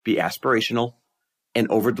be aspirational, and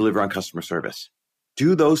over-deliver on customer service.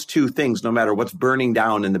 Do those two things no matter what's burning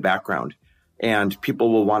down in the background. And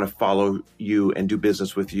people will want to follow you and do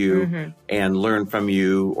business with you and learn from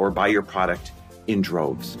you or buy your product in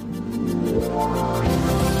droves.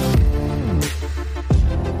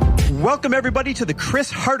 Welcome, everybody, to the Chris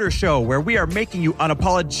Harder Show, where we are making you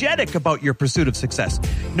unapologetic about your pursuit of success,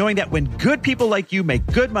 knowing that when good people like you make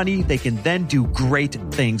good money, they can then do great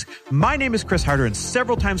things. My name is Chris Harder, and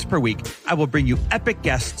several times per week, I will bring you epic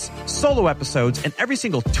guests, solo episodes, and every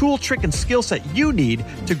single tool, trick, and skill set you need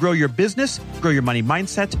to grow your business, grow your money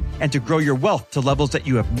mindset, and to grow your wealth to levels that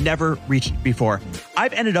you have never reached before.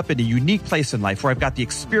 I've ended up in a unique place in life where I've got the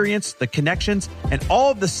experience, the connections, and all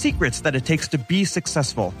of the secrets that it takes to be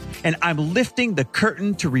successful. And I'm lifting the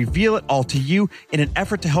curtain to reveal it all to you in an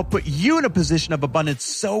effort to help put you in a position of abundance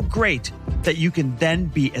so great that you can then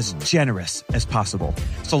be as generous as possible.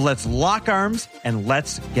 So let's lock arms and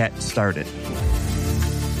let's get started.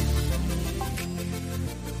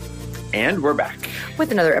 And we're back.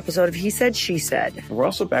 With another episode of He Said, She Said. We're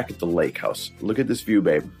also back at the lake house. Look at this view,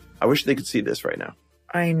 babe. I wish they could see this right now.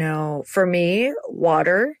 I know. For me,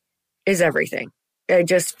 water is everything. I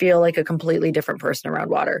just feel like a completely different person around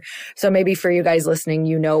water. So maybe for you guys listening,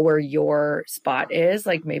 you know where your spot is.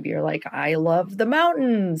 Like maybe you're like, I love the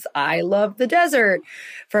mountains. I love the desert.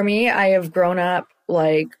 For me, I have grown up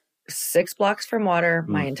like 6 blocks from water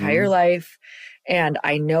my entire life. And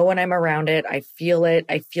I know when I'm around it, I feel it.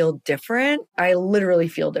 I feel different. I literally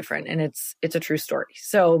feel different. And it's a true story.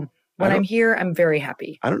 So when I'm here, I'm very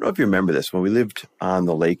happy. I don't know if you remember this. When we lived on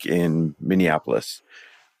the lake in Minneapolis,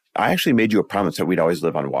 I actually made you a promise that we'd always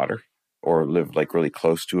live on water or live like really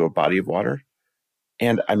close to a body of water.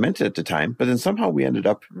 And I meant it at the time, but then somehow we ended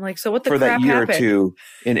up I'm like, so what the for crap that year happened? or two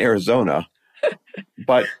in Arizona.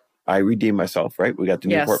 But I redeemed myself, right? We got the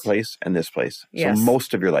Newport place and this place. Yes. So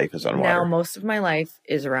most of your life is on water. Now most of my life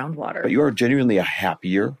is around water. But you are genuinely a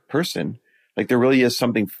happier person. Like there really is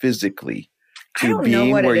something physically to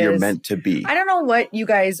being where you're meant to be. I don't know what you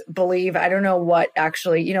guys believe. I don't know what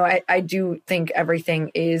actually, I do think everything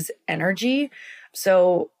is energy.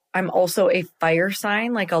 So I'm also a fire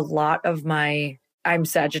sign. Like a lot of I'm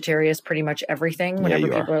Sagittarius, pretty much everything. Whenever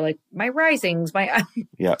people are like, my risings, through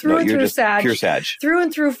and through Sag. Pure Sag. Through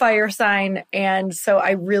and through fire sign. And so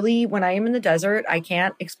I really, when I am in the desert, I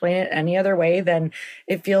can't explain it any other way than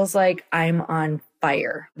it feels like I'm on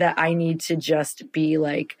fire, that I need to just be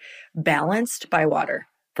like balanced by water.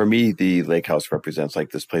 For me, the lake house represents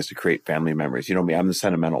like this place to create family memories. You know me, I'm the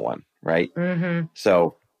sentimental one, right? Mm-hmm.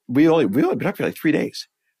 So we only been up here like 3 days,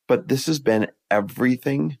 but this has been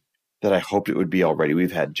everything that I hoped it would be already.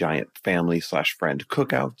 We've had giant family/friend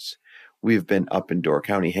cookouts. We've been up in Door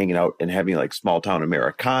County hanging out and having like small town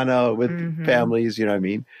Americana with families. You know what I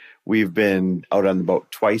mean? We've been out on the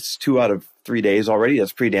boat twice, 2 out of 3 days already.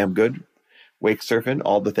 That's pretty damn good. Wake surfing,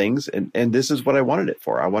 all the things. And this is what I wanted it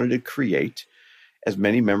for. I wanted to create as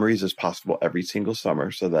many memories as possible every single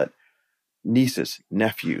summer so that nieces,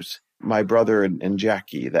 nephews, my brother and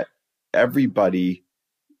Jackie, that everybody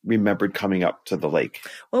remembered coming up to the lake.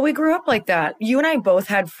 Well, we grew up like that. You and I both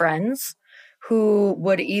had friends who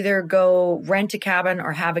would either go rent a cabin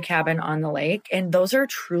or have a cabin on the lake. And those are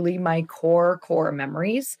truly my core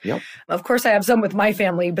memories. Yep. Of course, I have some with my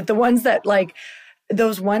family, but the ones that like,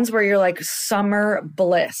 those ones where you're like summer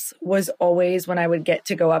bliss was always when I would get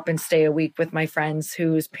to go up and stay a week with my friends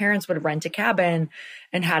whose parents would rent a cabin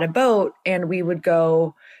and had a boat. And we would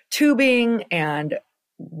go tubing and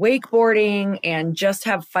wakeboarding and just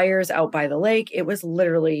have fires out by the lake. It was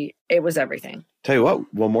everything. Tell you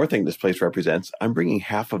what, one more thing this place represents. I'm bringing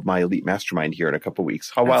half of my elite mastermind here in a couple of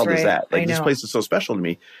weeks. How wild is that? Like this place is so special to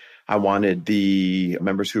me. I wanted the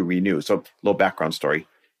members who renew. So a little background story.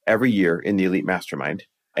 Every year in the Elite Mastermind,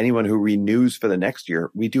 anyone who renews for the next year,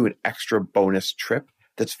 we do an extra bonus trip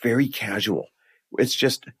that's very casual. It's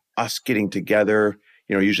just us getting together.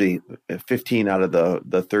 You know, usually 15 out of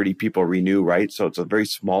the 30 people renew, right? So it's a very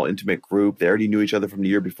small, intimate group. They already knew each other from the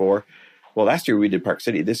year before. Well, last year we did Park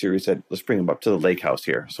City. This year we said, let's bring them up to the lake house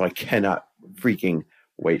here. So I cannot freaking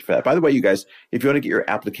wait for that. By the way, you guys, if you want to get your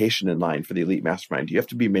application in line for the Elite Mastermind, you have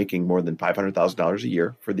to be making more than $500,000 a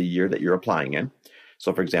year for the year that you're applying in.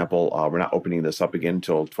 So, for example, we're not opening this up again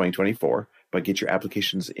until 2024, but get your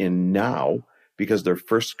applications in now because they're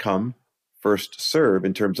first come, first serve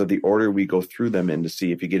in terms of the order we go through them in to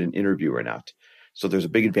see if you get an interview or not. So there's a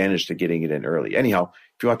big advantage to getting it in early. Anyhow,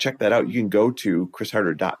 if you want to check that out, you can go to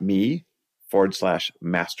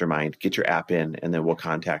chrisharder.me/mastermind, get your app in, and then we'll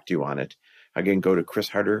contact you on it. Again, go to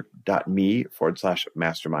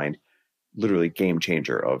chrisharder.me/mastermind, literally game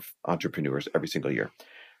changer of entrepreneurs every single year.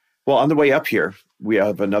 Well, on the way up here, we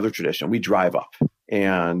have another tradition. We drive up,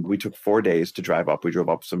 and we took 4 days to drive up. We drove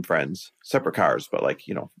up with some friends, separate cars, but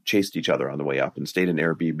chased each other on the way up and stayed in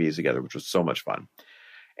Airbnbs together, which was so much fun.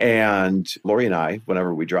 And Lori and I,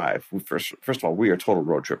 whenever we drive, first of all, we are total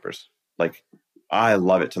road trippers. I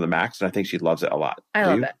love it to the max, and I think she loves it a lot. I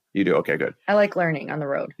love it. You do? Okay, good. I like learning on the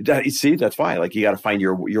road. See, that's why. You got to find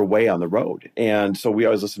your way on the road. And so we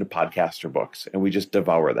always listen to podcasts or books, and we just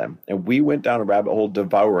devour them. And we went down a rabbit hole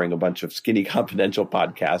devouring a bunch of Skinny Confidential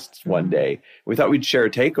podcasts one day. We thought we'd share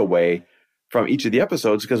a takeaway from each of the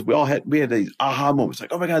episodes because we had these aha moments.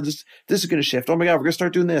 Oh my God, this is going to shift. Oh my God, we're going to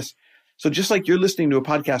start doing this. So just like you're listening to a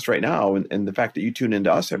podcast right now, and the fact that you tune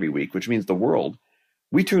into us every week, which means the world,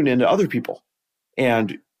 we tune into other people.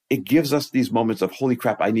 And it gives us these moments of, holy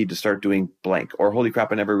crap, I need to start doing blank, or holy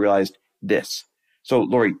crap, I never realized this. So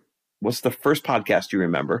Lori, what's the first podcast you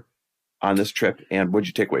remember on this trip, and what'd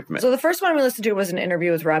you take away from it? So the first one we listened to was an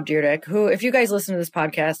interview with Rob Dyrdek, who, if you guys listen to this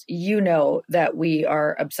podcast, you know that we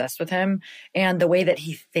are obsessed with him and the way that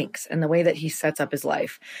he thinks and the way that he sets up his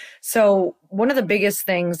life. So one of the biggest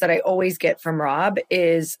things that I always get from Rob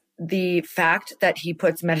is the fact that he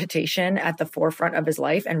puts meditation at the forefront of his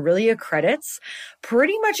life and really accredits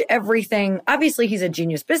pretty much everything. Obviously, he's a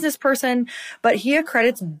genius business person, but he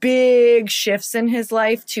accredits big shifts in his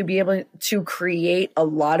life to be able to create a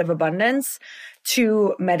lot of abundance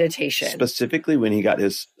to meditation. Specifically, when he got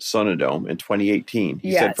his Sonodome in 2018,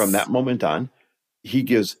 he said from that moment on, he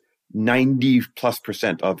gives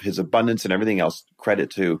 90+% of his abundance and everything else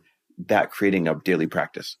credit to that creating a daily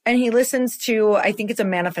practice. And he listens to, I think it's a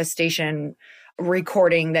manifestation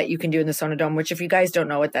recording that you can do in the Sonodome, which if you guys don't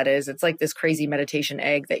know what that is, it's like this crazy meditation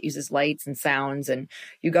egg that uses lights and sounds, and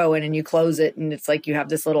you go in and you close it, and it's like you have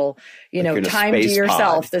this little, time to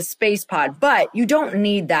yourself, the space pod. But you don't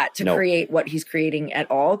need that to create what he's creating at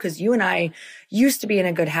all, because you and I used to be in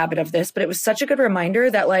a good habit of this, but it was such a good reminder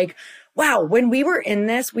that wow, when we were in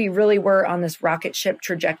this, we really were on this rocket ship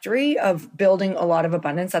trajectory of building a lot of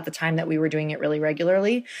abundance at the time that we were doing it really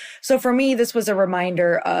regularly. So for me, this was a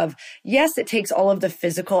reminder of, yes, it takes all of the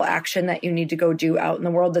physical action that you need to go do out in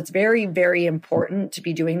the world. That's very, very important to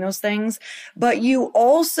be doing those things. But you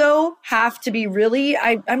also have to be really,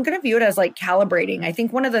 I'm going to view it as calibrating. I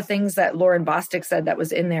think one of the things that Lauren Bostic said that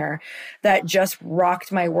was in there that just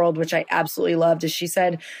rocked my world, which I absolutely loved, is she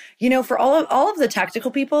said, for all of the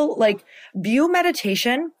tactical people, view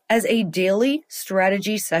meditation as a daily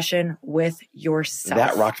strategy session with yourself.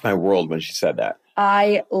 That rocked my world when she said that.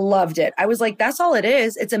 I loved it. I was like, that's all it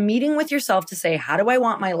is. It's a meeting with yourself to say, how do I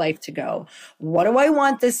want my life to go? What do I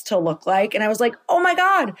want this to look like? And I was like, oh my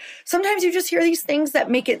God, sometimes you just hear these things that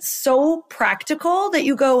make it so practical that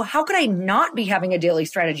you go, how could I not be having a daily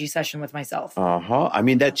strategy session with myself? I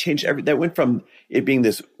mean, that changed that went from it being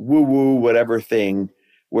this woo-woo whatever thing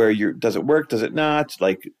where does it work? Does it not?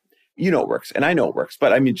 It works, and I know it works,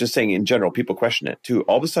 but I mean, just saying in general, people question it too.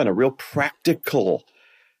 All of a sudden, a real practical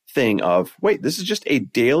thing of, wait, this is just a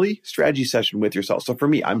daily strategy session with yourself. So for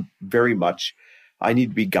me, I need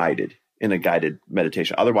to be guided in a guided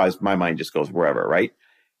meditation. Otherwise, my mind just goes wherever, right?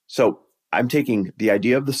 So I'm taking the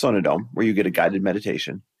idea of the Sonodome, where you get a guided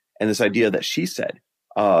meditation, and this idea that she said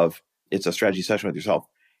of it's a strategy session with yourself,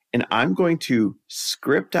 and I'm going to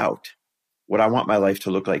script out what I want my life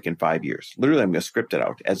to look like in 5 years. Literally, I'm going to script it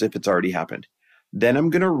out as if it's already happened. Then I'm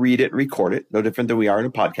going to read it and record it, no different than we are in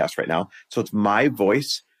a podcast right now. So it's my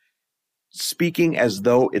voice speaking as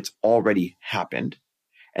though it's already happened.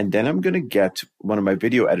 And then I'm going to get one of my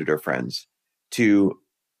video editor friends to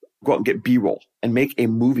go out and get B-roll and make a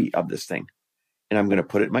movie of this thing. And I'm going to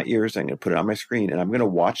put it in my ears. I'm going to put it on my screen, and I'm going to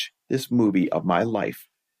watch this movie of my life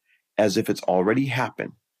as if it's already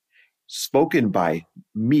happened, spoken by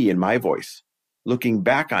me in my voice, looking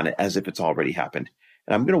back on it as if it's already happened.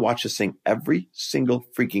 And I'm going to watch this thing every single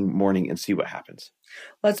freaking morning and see what happens.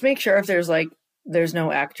 Let's make sure if there's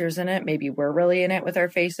no actors in it, maybe we're really in it with our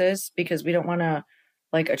faces, because we don't want to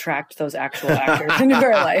attract those actual actors into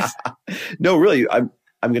our life. No, really, I'm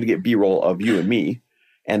going to get B-roll of you and me,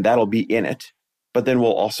 and that'll be in it. But then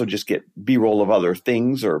we'll also just get B-roll of other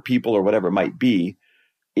things or people or whatever it might be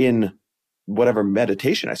in whatever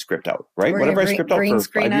meditation I script out, right? Whatever I script out for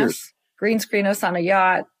 5 years. Green screen us on a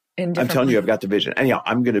yacht. I'm telling you, I've got the vision. Anyhow,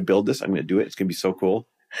 I'm going to build this. I'm going to do it. It's going to be so cool.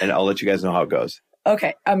 And I'll let you guys know how it goes.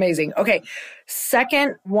 Okay. Amazing. Okay.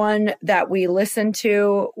 Second one that we listened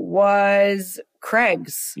to was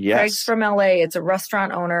Craig's. Yes. Craig's from LA. It's a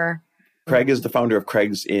restaurant owner. Craig is the founder of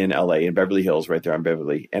Craig's in LA, in Beverly Hills, right there on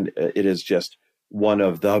Beverly. And it is just one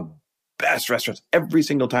of the best restaurants. Every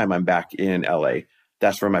single time I'm back in LA,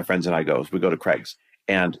 that's where my friends and I go. We go to Craig's.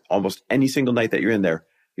 And almost any single night that you're in there,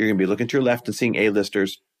 you're going to be looking to your left and seeing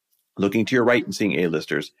A-listers, looking to your right and seeing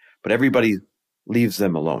A-listers, but everybody leaves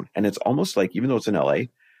them alone. And it's almost like, even though it's in LA,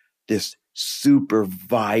 this super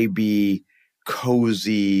vibey,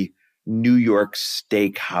 cozy New York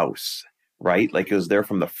steakhouse, right? Like it was there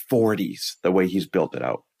from the 40s, the way he's built it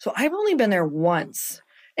out. So I've only been there once,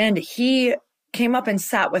 and he came up and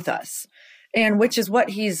sat with us, and which is what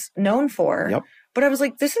he's known for. Yep. But I was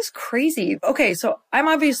like, this is crazy. Okay, so I'm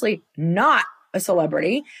obviously not a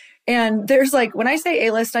celebrity. And there's like, when I say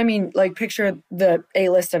A-list, I mean like picture the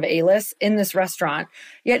A-list of A-list in this restaurant.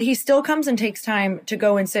 Yet he still comes and takes time to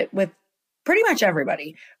go and sit with pretty much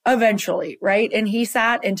everybody eventually, right? And he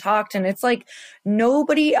sat and talked, and it's like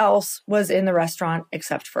nobody else was in the restaurant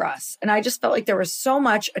except for us. And I just felt like there was so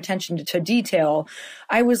much attention to detail.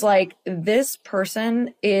 I was like, this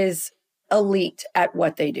person is elite at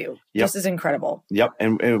what they do. Yep. This is incredible. Yep.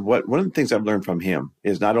 And one of the things I've learned from him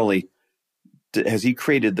is not only has he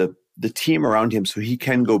created the team around him so he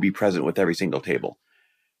can go be present with every single table,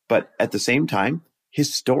 but at the same time,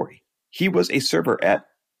 his story. He was a server at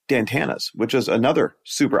Dantana's, which is another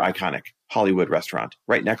super iconic Hollywood restaurant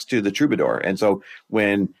right next to the Troubadour. And so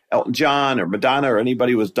when Elton John or Madonna or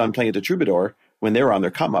anybody was done playing at the Troubadour, when they were on their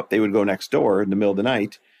come up, they would go next door in the middle of the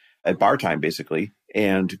night at bar time, basically,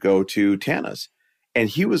 and go to Tana's. And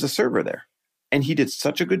he was a server there. And he did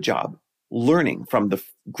such a good job learning from the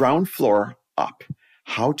ground floor up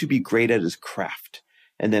how to be great at his craft,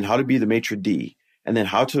 and then how to be the maitre d', and then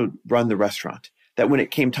how to run the restaurant, that when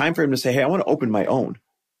it came time for him to say, hey, I want to open my own,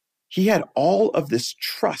 he had all of this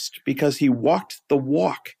trust because he walked the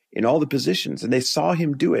walk in all the positions, and they saw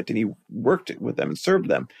him do it, and he worked it with them and served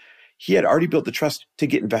them. He had already built the trust to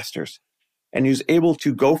get investors. And he was able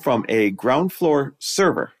to go from a ground floor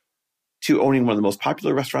server to owning one of the most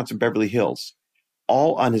popular restaurants in Beverly Hills,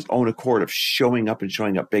 all on his own accord of showing up and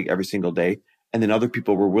showing up big every single day. And then other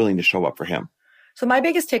people were willing to show up for him. So my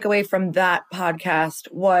biggest takeaway from that podcast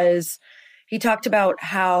was he talked about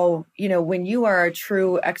how, you know, when you are a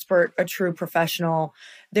true expert, a true professional,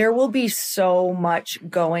 there will be so much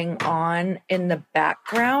going on in the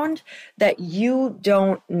background that you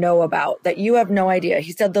don't know about, that you have no idea.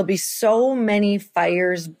 He said there'll be so many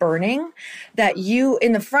fires burning that you,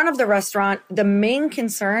 in the front of the restaurant, the main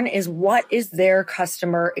concern is what is their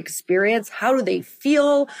customer experience? How do they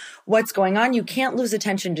feel? What's going on? You can't lose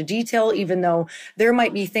attention to detail, even though there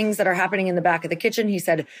might be things that are happening in the back of the kitchen. He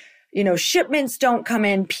said, you know, shipments don't come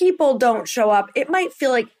in, people don't show up. It might feel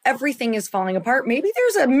like everything is falling apart. Maybe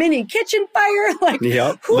there's a mini kitchen fire. Like,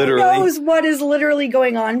 who knows what is literally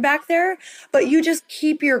going on back there? But you just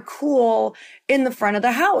keep your cool in the front of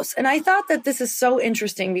the house. And I thought that this is so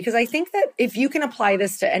interesting because I think that if you can apply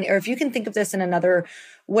this to any, or if you can think of this in another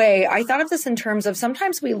way, I thought of this in terms of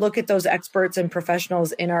sometimes we look at those experts and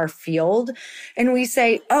professionals in our field and we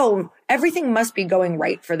say, oh, everything must be going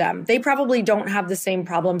right for them. They probably don't have the same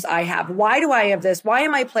problems I have. Why do I have this? Why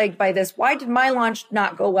am I plagued by this? Why did my launch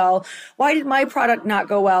not go well? Why did my product not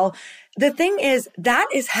go well? The thing is, that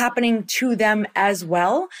is happening to them as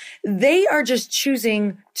well. They are just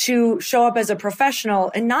choosing to show up as a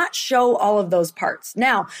professional and not show all of those parts.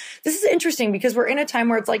 Now, this is interesting because we're in a time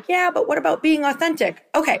where it's like, yeah, but what about being authentic?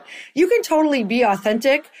 Okay, you can totally be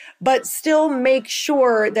authentic, but still make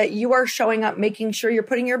sure that you are showing up, making sure you're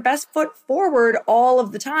putting your best foot forward all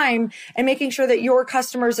of the time and making sure that your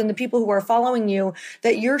customers and the people who are following you,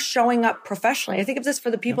 that you're showing up professionally. I think of this for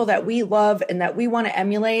the people that we love and that we want to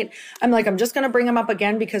emulate. I'm just going to bring him up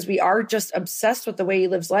again because we are just obsessed with the way he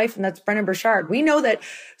lives life. And that's Brendon Burchard. We know that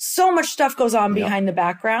so much stuff goes on behind the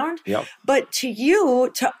background, but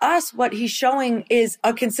to us, what he's showing is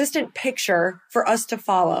a consistent picture for us to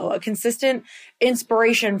follow, a consistent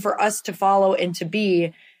inspiration for us to follow and to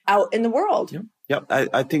be out in the world.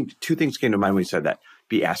 I think two things came to mind when you said that.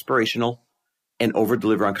 Be aspirational and over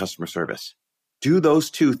deliver on customer service. Do those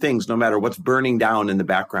two things no matter what's burning down in the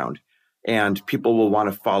background. And people will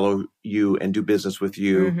want to follow you and do business with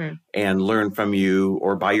you and learn from you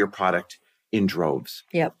or buy your product in droves.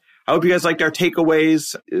 Yep. I hope you guys liked our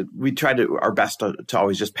takeaways. We tried our best to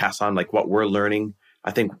always just pass on like what we're learning.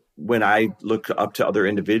 I think when I look up to other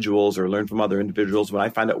individuals or learn from other individuals, when I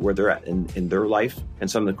find out where they're at in their life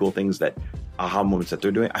and some of the cool things that aha moments that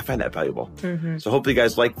they're doing, I find that valuable. So hopefully you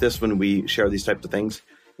guys like this when we share these types of things.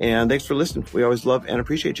 And thanks for listening. We always love and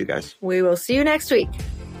appreciate you guys. We will see you next week.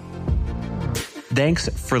 Thanks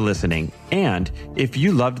for listening. And if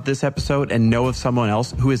you loved this episode and know of someone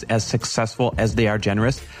else who is as successful as they are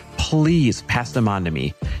generous, please pass them on to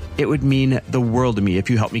me. It would mean the world to me if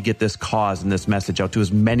you help me get this cause and this message out to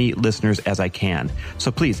as many listeners as I can.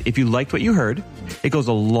 So please, if you liked what you heard, it goes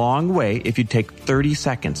a long way if you take 30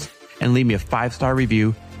 seconds and leave me a 5-star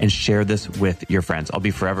review and share this with your friends. I'll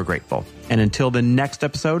be forever grateful. And until the next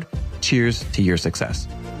episode, cheers to your success.